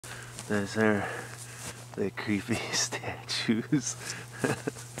Those are the creepy statues.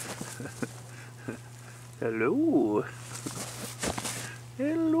 Hello.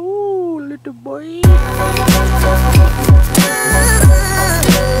 Hello, little boy.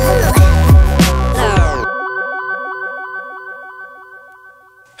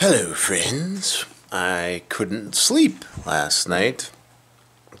 Hello, friends. I couldn't sleep last night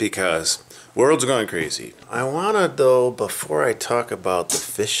because world's going crazy. I wanna, though, before I talk about the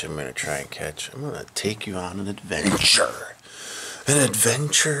fish I'm gonna try and catch, I'm gonna take you on an adventure. An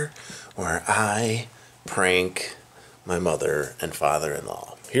adventure where I prank my mother and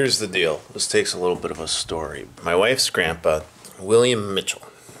father-in-law. Here's the deal. This takes a little bit of a story. My wife's grandpa, William Mitchell,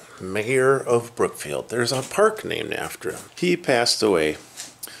 mayor of Brookfield. There's a park named after him. He passed away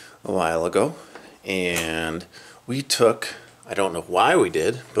a while ago, and we took, I don't know why we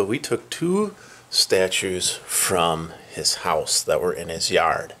did, but we took 2 statues from his house that were in his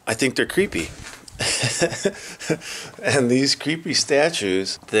yard. I think they're creepy. And these creepy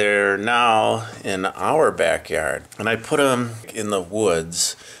statues, they're now in our backyard. And I put them in the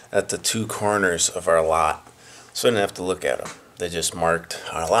woods at the 2 corners of our lot, so I didn't have to look at them. They just marked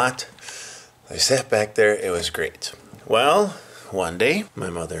our lot. They sat back there. It was great. Well, one day, my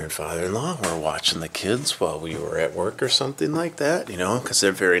mother and father-in-law were watching the kids while we were at work or something like that, you know, because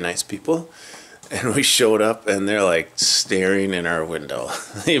they're very nice people. And we showed up, and they're like staring in our window.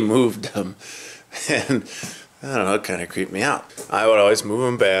 They moved them. And I don't know, it kind of creeped me out. I would always move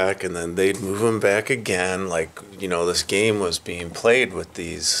them back, and then they'd move them back again. Like, you know, this game was being played with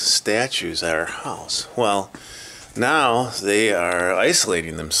these statues at our house. Well, now they are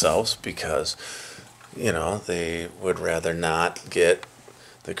isolating themselves because, you know, they would rather not get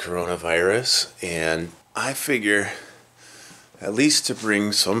the coronavirus. And I figure, at least to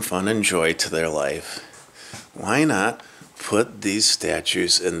bring some fun and joy to their life, why not put these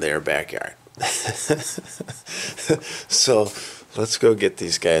statues in their backyard? So let's go get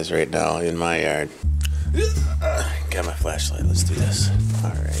these guys right now in my yard. Got my flashlight. Let's do this.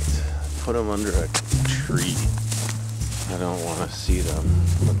 All right. Put them under a tree. I don't want to see them.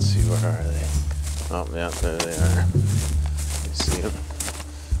 Let's see, where are they? Oh, yeah, there they are. You see them?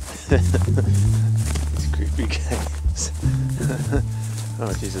 These creepy guys.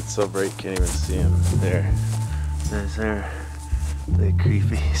 Oh, jeez, it's so bright, can't even see them. There. Those are the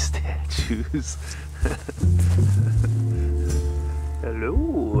creepy statues.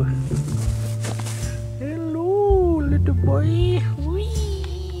 Hello. Hello, little boy.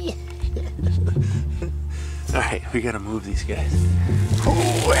 Whee. Alright, we gotta move these guys.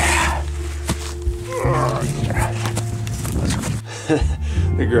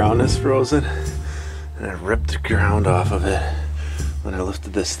 The ground is frozen, and I ripped the ground off of it when I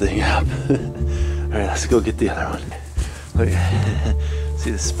lifted this thing up. Alright, let's go get the other one. Look,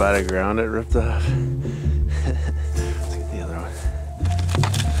 see the spot of ground it ripped off? Let's get the other one.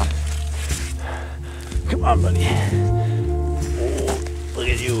 Come on, buddy. Oh, look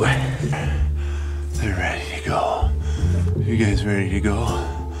at you. They're ready to go. You guys ready to go?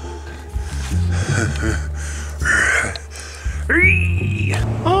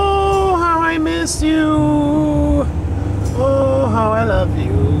 Oh, how I miss you. Oh, how I love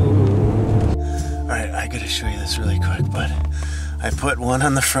you. Alright, I gotta show you this really quick, but I put one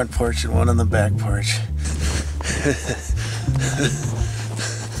on the front porch and one on the back porch.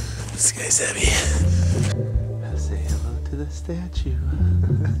 This guy's heavy. Say hello to the statue.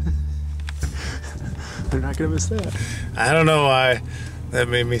 They're not gonna miss that. I don't know why that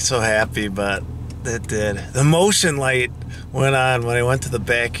made me so happy, but it did. The motion light went on when I went to the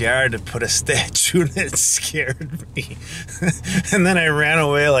backyard to put a statue, and it scared me. And then I ran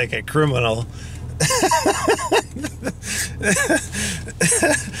away like a criminal.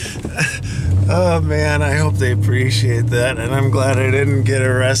 Oh man, I hope they appreciate that, and I'm glad I didn't get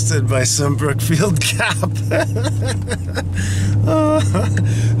arrested by some Brookfield cop.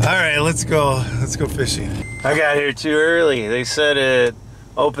 Alright, let's go fishing. I got here too early. They said it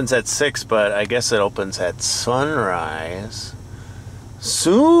opens at 6, but I guess it opens at sunrise.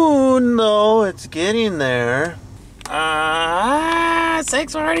 Soon though, it's getting there.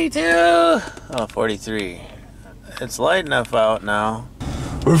 6:42. Oh, 43. It's light enough out now.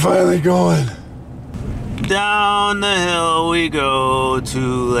 We're finally going. Down the hill we go to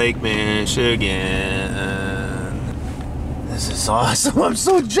Lake Michigan. This is awesome. I'm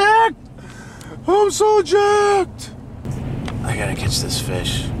so jacked. I'm so jacked. I gotta catch this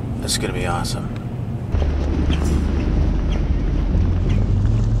fish. This is gonna be awesome.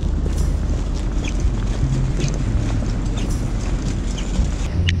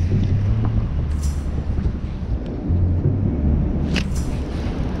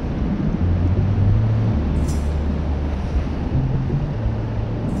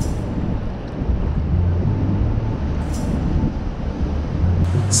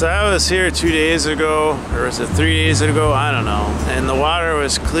 So I was here 2 days ago, or was it 3 days ago? I don't know. And the water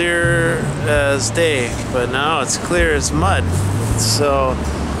was clear as day, but now it's clear as mud. So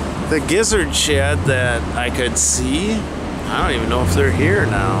the gizzard shad that I could see, I don't even know if they're here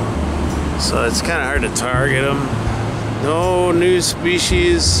now. So it's kind of hard to target them. No new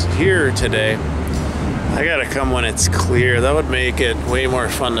species here today. I gotta come when it's clear. That would make it way more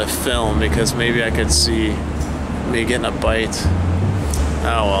fun to film because maybe I could see me getting a bite.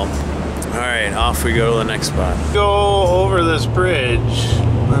 Oh well. Alright, off we go to the next spot. Go over this bridge.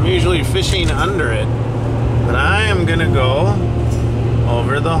 I'm usually fishing under it, but I am gonna go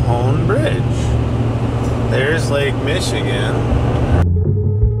over the Hone Bridge. There's Lake Michigan.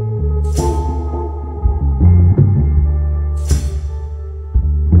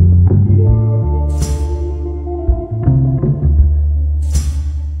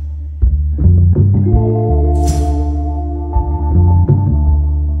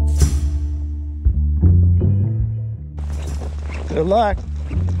 Good luck.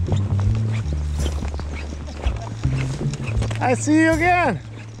 I see you again.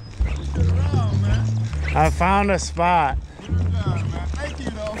 Around, man. I found a spot. Good job, man. Thank you,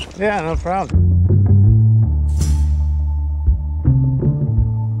 though. Yeah, no problem.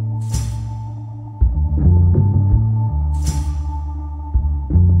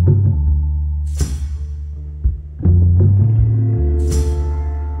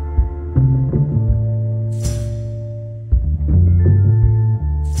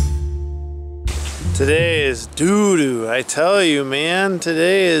 Today is doo-doo. I tell you, man,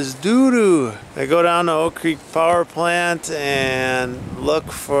 today is doo-doo. I go down to Oak Creek Power Plant and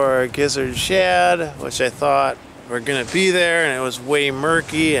look for gizzard shad, which I thought were gonna be there, and it was way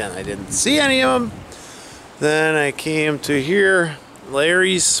murky and I didn't see any of them. Then I came to here,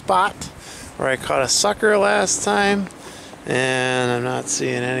 Larry's spot, where I caught a sucker last time, and I'm not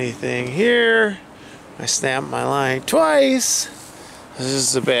seeing anything here. I stamped my line twice. This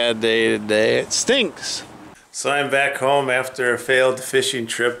is a bad day today. It stinks. So I'm back home after a failed fishing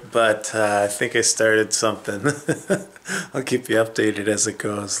trip, but I think I started something. I'll keep you updated as it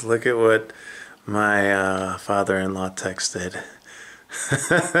goes. Look at what my father-in-law texted.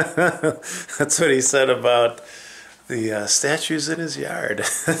 That's what he said about the statues in his yard.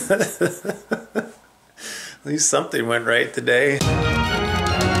 At least something went right today.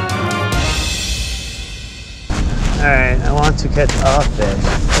 Alright, I want to catch a fish.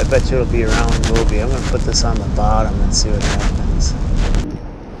 I bet you it'll be around goby. I'm going to put this on the bottom and see what happens.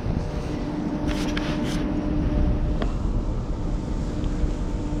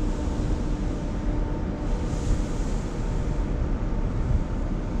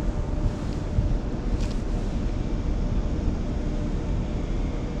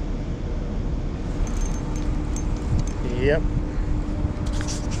 Yep.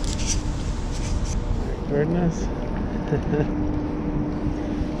 Goodness.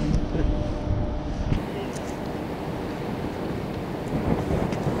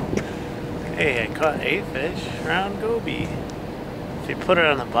 Hey, I caught a fish around goby. If you put it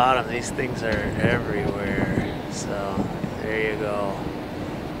on the bottom, these things are everywhere. So there you go.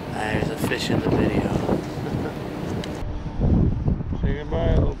 There's a fish in the video. Say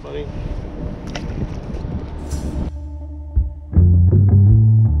goodbye, little buddy.